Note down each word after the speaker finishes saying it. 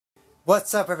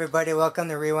What's up, everybody? Welcome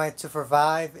to Rewind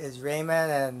 245. It's Rayman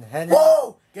and Henry.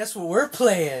 Whoa! Guess what we're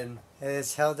playing?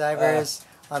 It's Helldivers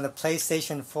on the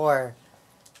PlayStation 4.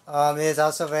 It is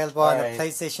also available on the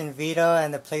PlayStation Vita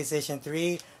and the PlayStation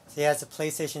 3. So yeah, it's a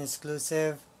PlayStation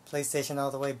exclusive. PlayStation all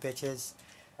the way, bitches.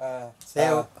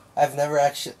 I've never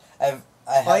actually...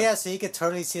 Oh yeah, so you could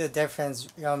totally see the difference.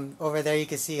 Over there you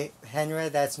can see Henry,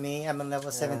 that's me. I'm on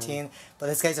level 17. But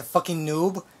this guy's a fucking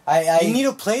noob. You need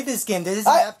to play this game. This is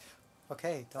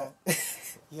okay, don't.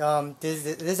 This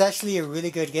is actually a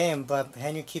really good game, but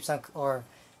Henry keeps on,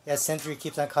 Sentry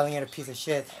keeps on calling it a piece of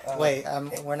shit. Wait,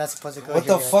 we're not supposed to go what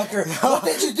here. What the fucker? What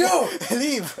did you do?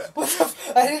 Leave. What the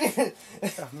I didn't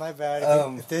even... my bad.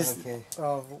 Okay.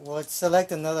 Well, let's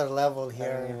select another level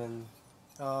here. I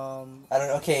don't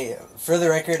know. Okay, for the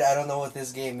record, I don't know what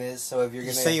this game is, so if you're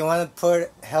gonna... So you want to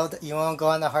you want to go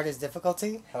on the hardest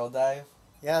difficulty? Helldive?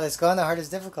 Yeah, let's go on the hardest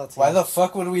difficulty. Why the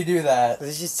fuck would we do that?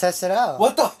 Let's just test it out.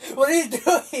 What are you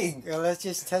doing? Yo, let's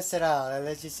just test it out and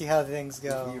let's just see how things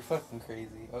go. You're fucking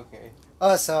crazy. Okay.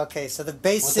 Oh, so the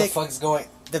basic... What the fuck's going...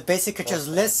 The basic controls...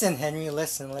 Okay. Listen, Henry,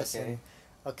 listen. Okay.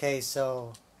 Okay,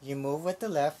 so you move with the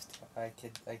left. I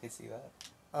could see that.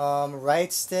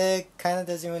 Right stick kind of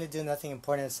doesn't really do nothing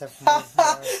important except for move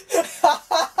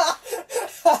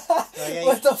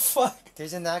what the fuck?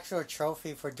 There's an actual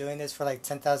trophy for doing this for like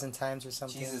 10,000 times or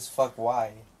something. Jesus fuck,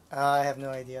 why? I have no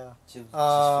idea. Hey, we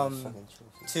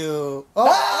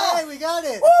got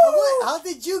it! How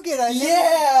did you get it?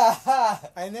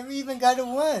 I never even got it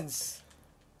once.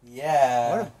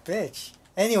 Yeah. What a bitch.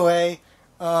 Anyway,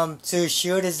 to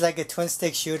shoot is like a twin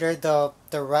stick shooter. The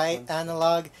right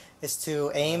analog is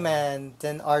to aim, and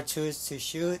then R2 is to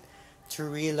shoot. To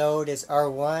reload is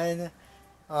R1.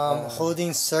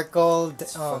 Holding circle.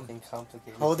 Fucking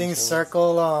complicated. Holding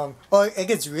circle. It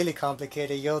gets really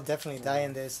complicated. You'll definitely die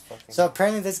in this. So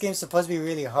apparently this game's supposed to be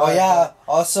really hard. Oh yeah.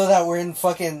 Also that we're in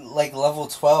fucking like level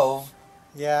 12.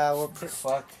 Yeah, we're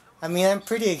fuck. I mean, I'm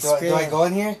pretty experienced. Do I go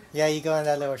in here? Yeah, you go in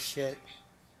that little shit.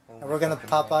 And we're gonna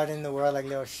pop out in the world like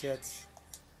little shits.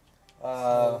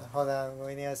 Hold on,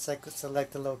 we need to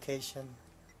select the location.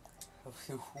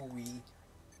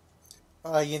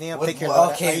 You need to pick your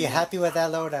loadout. Okay. Are you happy with that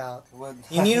loadout?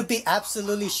 You need to be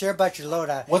absolutely sure about your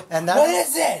loadout. What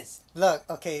is this? Look,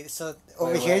 okay, so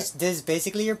over here, this is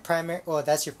basically your primary. Well,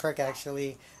 that's your perk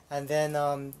actually, and then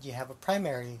you have a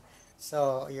primary.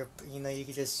 So you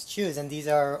can just choose, and these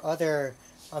are other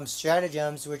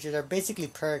stratagems, which are basically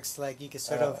perks. Like you can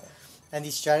sort of, and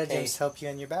these stratagems help you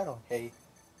in your battle. Hey.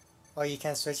 Oh, you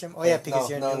can't switch them. Oh yeah,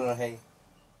 because you're no. Hey,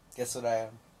 guess what I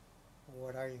am?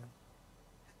 What are you?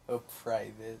 A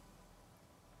private.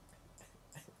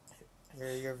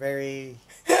 You're very.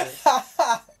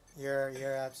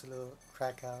 You're absolute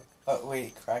crack out. Oh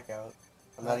wait, crack out.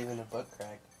 I'm not even a butt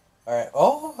crack. All right.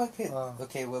 Oh, okay.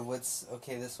 Okay. Well,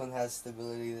 okay? This one has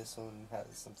stability. This one has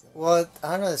something. Well,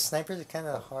 I don't know. The snipers are kind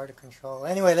of hard to control.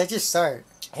 Anyway, let's just start.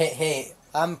 Hey.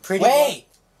 I'm pretty. Wait.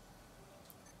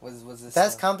 What's this?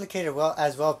 That's complicated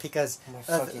as well because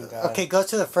okay, go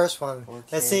to the first one. Okay.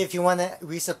 Let's say if you want to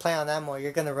resupply on ammo,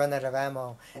 you're gonna run out of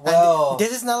ammo. Well, and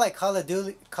this is not like Call of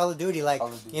Duty. Like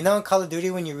you know, in Call of Duty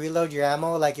when you reload your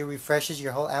ammo, like it refreshes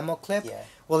your whole ammo clip. Yeah.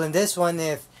 Well, in this one,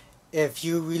 if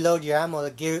you reload your ammo,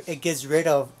 it gets rid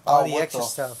of all the extra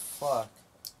stuff. Fuck.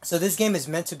 So this game is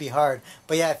meant to be hard.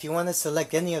 But yeah, if you want to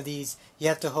select any of these, you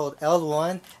have to hold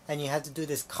L1 and you have to do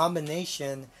this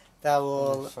combination. That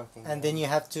will, and then you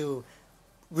have to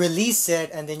release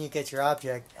it, and then you get your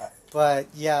object. But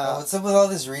yeah, what's up with all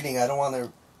this reading? I don't want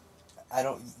to.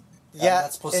 I'm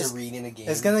not supposed to read in a game.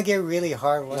 It's gonna get really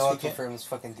hard once we confirm. Let's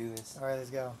fucking do this. All right,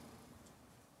 let's go.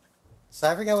 So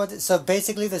I forgot what. So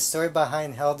basically, the story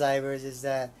behind Helldivers is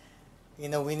that,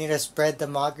 we need to spread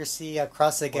democracy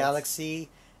across the galaxy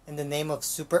in the name of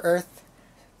Super Earth,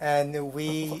 and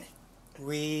we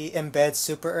embed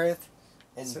Super Earth.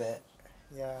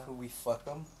 Yeah. We fuck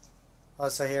them. Oh,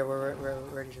 so here we're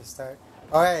ready to start.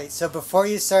 All right. So before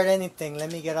you start anything,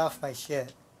 let me get off my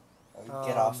shit.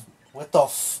 Get off. What the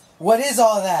What is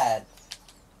all that?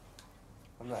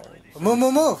 I'm not ready.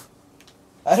 Move.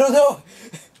 I don't know.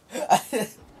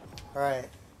 All right.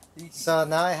 So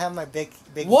now I have my big.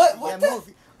 What? Yeah,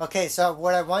 move. Okay. So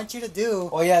what I want you to do.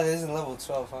 Oh yeah, this is in level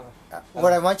 12, huh?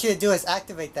 What I want you to do is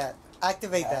activate that.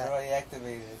 Activate that. How do I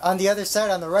activate it? On the other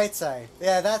side, on the right side.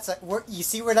 Yeah, that's you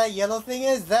see where that yellow thing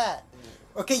is? That.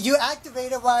 Okay, you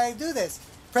activate it while I do this.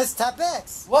 Press tap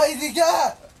X. What is it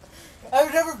got?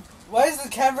 I've never. Why is the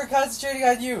camera concentrating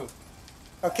on you?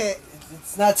 Okay.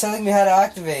 It's not telling me how to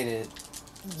activate it.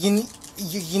 You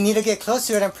need to get close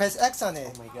to it and press X on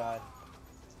it. Oh my god.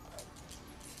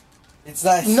 It's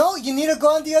not. No, you need to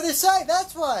go on the other side.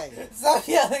 That's why. Stop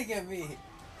yelling at me.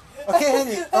 Okay,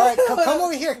 Henry. All right, come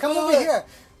over here. Come over here.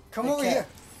 Come over here.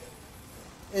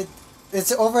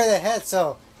 It's over the head,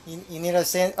 so you need to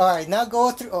stand. All right, now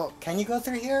go through. Oh, can you go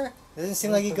through here? It doesn't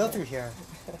seem like you go through here.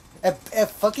 It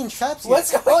fucking traps you.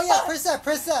 What's going on? Oh yeah, on? press that.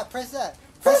 Press that. Press that.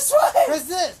 Press what? Press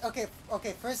this. Okay.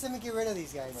 First, let me get rid of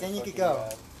these guys. Then you could go.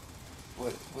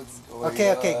 What's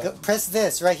Okay. Go, press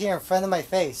this right here in front of my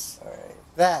face. All right.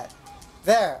 That.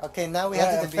 There. Okay, now we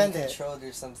have to defend being it. Controlled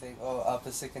or something. Oh,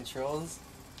 opposite controls.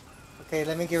 Okay,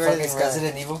 let me get rid of this guy.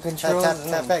 Resident Evil controls.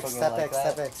 Tap X.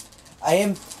 I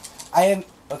am.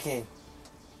 Okay.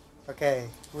 Okay,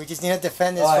 we just need to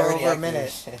defend this for over a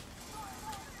minute.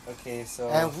 Okay, so.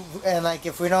 And like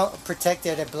if we don't protect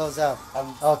it, it blows up.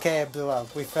 Okay, it blew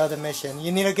up. We failed the mission.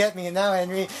 You need to get me now,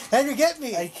 Henry. Henry, get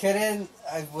me! I couldn't.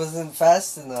 I wasn't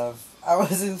fast enough.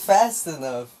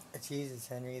 Jesus,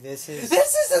 Henry, this is.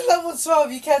 This isn't level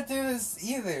 12. You can't do this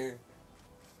either.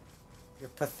 You're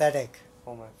pathetic.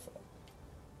 Oh my god.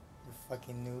 You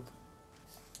fucking noob.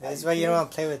 This is why you don't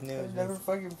want to play with noobs. I've never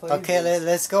fucking played. Okay,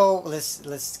 let's go.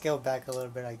 Let's scale back a little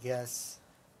bit, I guess.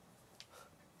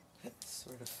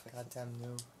 Sort of. Goddamn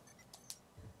noob.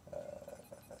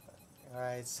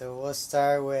 Alright, so we'll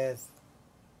start with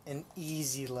an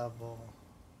easy level.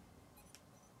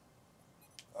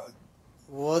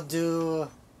 We'll do.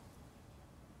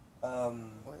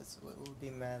 What would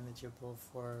be manageable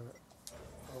for?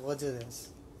 We'll do this.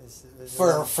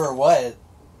 For what?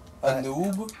 A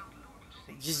noob?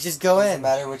 Just go in. Does it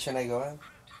matter which one I go in?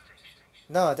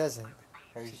 No, it doesn't.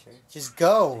 Are you sure? Just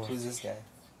go. Who's this guy?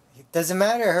 It doesn't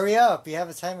matter. Hurry up. You have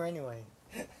a timer anyway.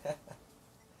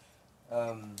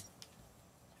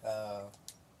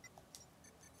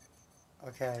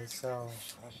 Okay, so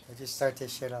we'll just start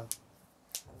this shit up.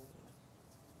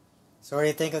 So what do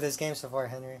you think of this game so far,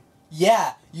 Henry?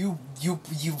 Yeah, you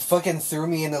fucking threw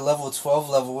me in the level 12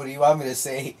 level. What do you want me to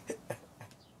say?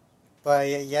 But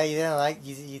yeah, you didn't like.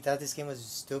 You thought this game was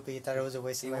stupid. You thought it was a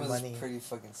waste of my money. It was pretty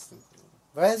fucking stupid.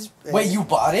 But wait, you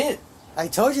bought it? I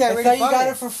told you I already thought bought you got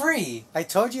it for free. I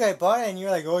told you I bought it, and you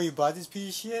were like, "Oh, you bought this piece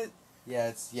of shit." Yeah,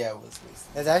 it was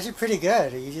wasted. It's actually pretty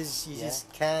good. You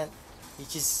just can't. You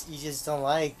just don't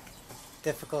like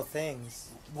difficult things.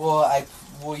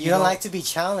 You don't like to be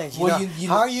challenged.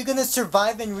 How are you gonna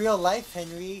survive in real life,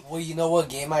 Henry? Well, you know what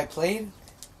game I played?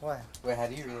 What? Wait, how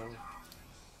do you reload?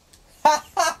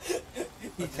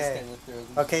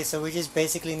 Okay, so we just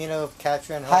basically need to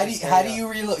capture and hold. How do you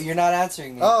reload? You're not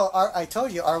answering me. Oh, I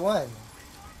told you R1.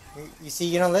 You see,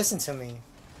 you don't listen to me.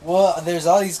 Well, there's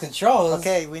all these controls.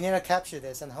 Okay, we need to capture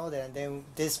this and hold it, and then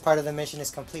this part of the mission is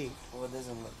complete. Well, it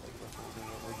doesn't look like we're holding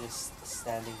it. We're just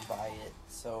standing by it.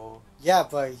 So. Yeah,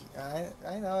 but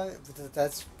I know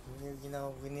that's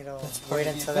we need to wait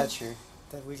until that.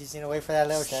 We just need to wait for that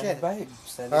little shit.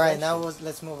 All right, now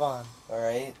let's move on. All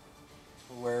right.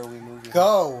 Where are we moving?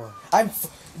 Go.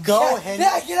 Go, Henry.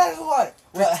 Yeah, get out of the water.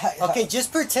 Okay, just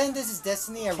pretend this is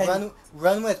Destiny and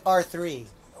run with R3.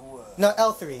 No,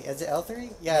 L3. Is it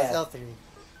L3? Yeah, it's L3.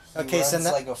 Okay, so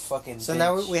now like a fucking bitch.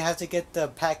 Now we have to get the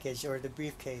package or the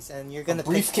briefcase, and you're gonna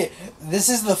briefcase. This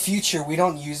is the future. We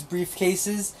don't use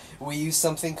briefcases. We use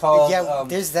something called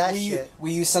there's that shit.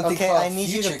 We use something called I need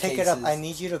you to pick it up. I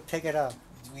need you to pick it up.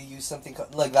 We use something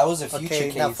called that was a future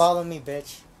case. Okay, now follow me,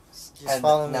 bitch. Just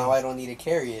follow me. Now I don't need to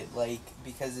carry it,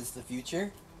 because it's the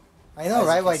future. I know,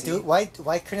 right?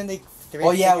 Why couldn't they?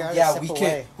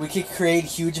 We could create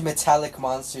huge metallic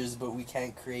monsters, but we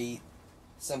can't create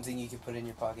something you can put in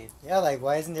your pocket. Yeah, like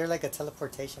why isn't there like a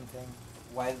teleportation thing?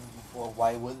 Why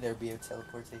would there be a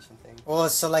teleportation thing? Well,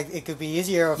 so like it could be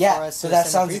easier for us. So that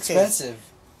sounds expensive.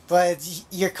 But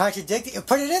you're contradicting.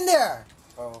 Put it in there.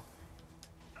 Oh.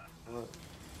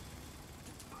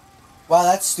 Wow,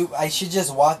 that's stupid. I should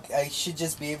just walk. I should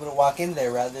just be able to walk in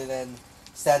there rather than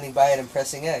standing by it and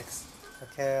pressing X.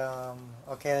 Okay.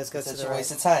 Okay, let's go to the right. Such a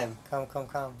waste of time.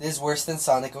 Come. This is worse than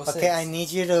Sonic 06. Okay, I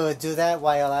need you to do that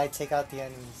while I take out the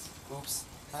enemies. Oops.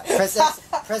 Press X.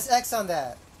 Press X on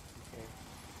that. Okay.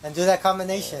 And do that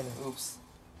combination. Oops.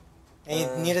 And you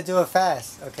need to do it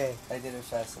fast. Okay. I did it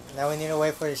fast enough. Now we need to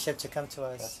wait for the ship to come to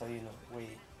us. That's how you know.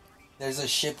 Wait. There's a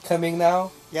ship coming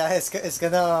now? Yeah, it's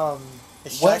gonna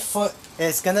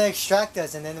It's gonna extract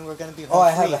us, and then we're gonna be home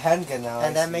I have a handgun now.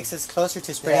 And that makes us closer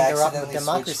to spreading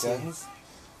democracy.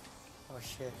 Oh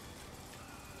shit!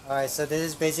 All right, so this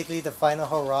is basically the final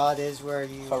hurrah. This is where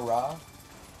you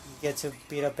get to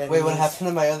beat up enemies. Wait, what happened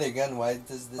to my other gun? Why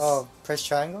does this? Oh, press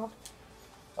triangle.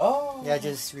 Oh. Yeah,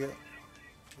 just reload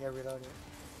it.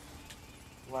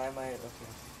 Why am I okay?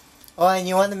 Oh, and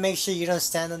you want to make sure you don't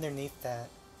stand underneath that.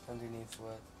 Underneath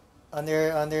what?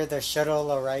 Under the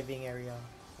shuttle arriving area.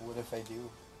 What if I do?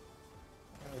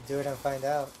 Do it and find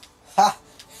out. Ha!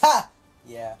 Ha!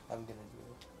 Yeah, I'm gonna do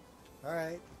it.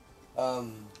 Alright.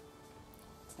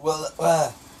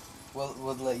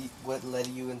 What led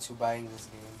you into buying this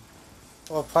game?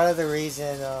 Well, part of the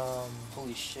reason,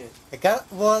 Holy shit.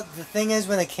 Well, the thing is,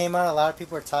 when it came out, a lot of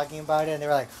people were talking about it, and they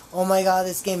were like, oh my god,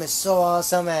 this game is so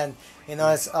awesome, and, you know,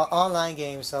 it's an online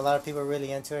game, so a lot of people are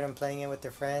really into it and playing it with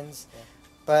their friends. Yeah.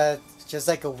 But just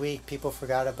like a week, people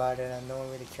forgot about it, and no one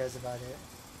really cares about it.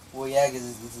 Well, yeah, because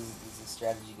it's a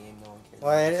strategy game. No one cares.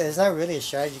 Well, it's not really a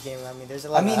strategy game. I mean, there's a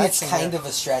lot. I mean, of it's kind of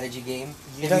a strategy game.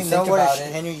 You don't know what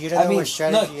Henry. You don't know what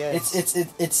strategy is.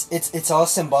 It's all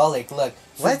symbolic. Look,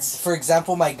 what? For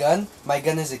example, my gun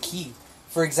is a key.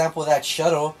 For example, that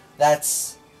shuttle,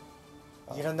 that's.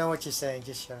 You don't know what you're saying.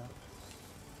 Just shut up.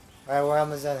 All right, we're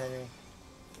almost done, Henry.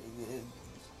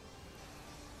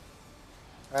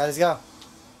 All right, let's go.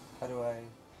 How do I?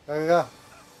 There we go.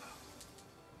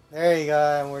 There you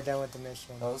go, and we're done with the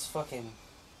mission. That was fucking.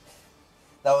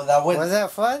 That went. Was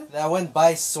that fun? That went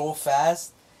by so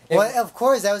fast. Well, of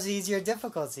course, that was the easier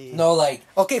difficulty. No, like.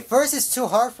 Okay, first it's too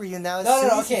hard for you. Now it's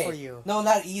too easy for you. No,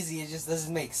 not easy. It just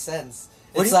doesn't make sense.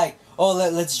 It's like, oh,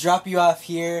 let's drop you off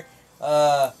here.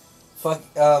 Let's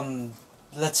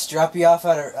drop you off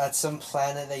at some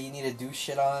planet that you need to do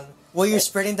shit on. Well, you're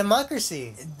spreading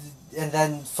democracy. And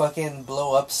then fucking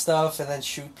blow up stuff and then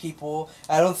shoot people.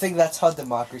 I don't think that's how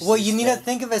democracy. Well, you need to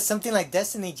think of it something like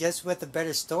Destiny, just with a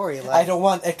better story. Like, I don't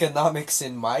want economics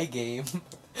in my game.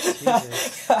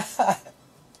 Jesus.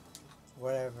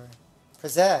 Whatever.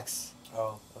 Press X.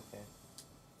 Oh, okay.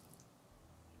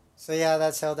 So yeah,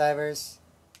 that's Helldivers.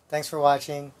 Thanks for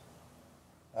watching.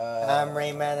 I'm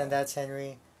Rayman and that's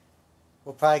Henry.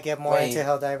 We'll probably get more into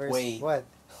Helldivers. Wait. What?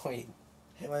 Wait.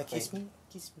 You wanna kiss me?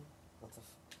 Kiss me. What the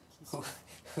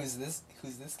Who's this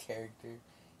character?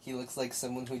 He looks like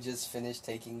someone who just finished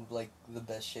taking like the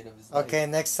best shit of his life. Okay,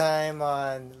 next time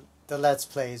on the Let's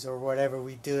Plays or whatever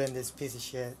we do in this piece of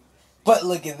shit. But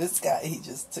look at this guy, he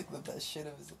just took the best shit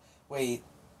of his life. Wait,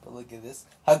 but look at this.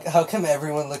 How come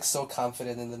everyone looks so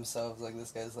confident in themselves? Like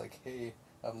this guy's like, hey,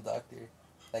 I'm a doctor.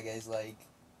 That guy's like,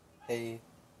 hey,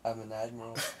 I'm an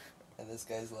admiral. And this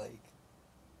guy's like,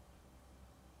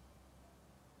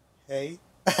 hey.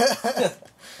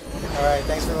 Alright,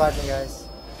 thanks for watching, guys.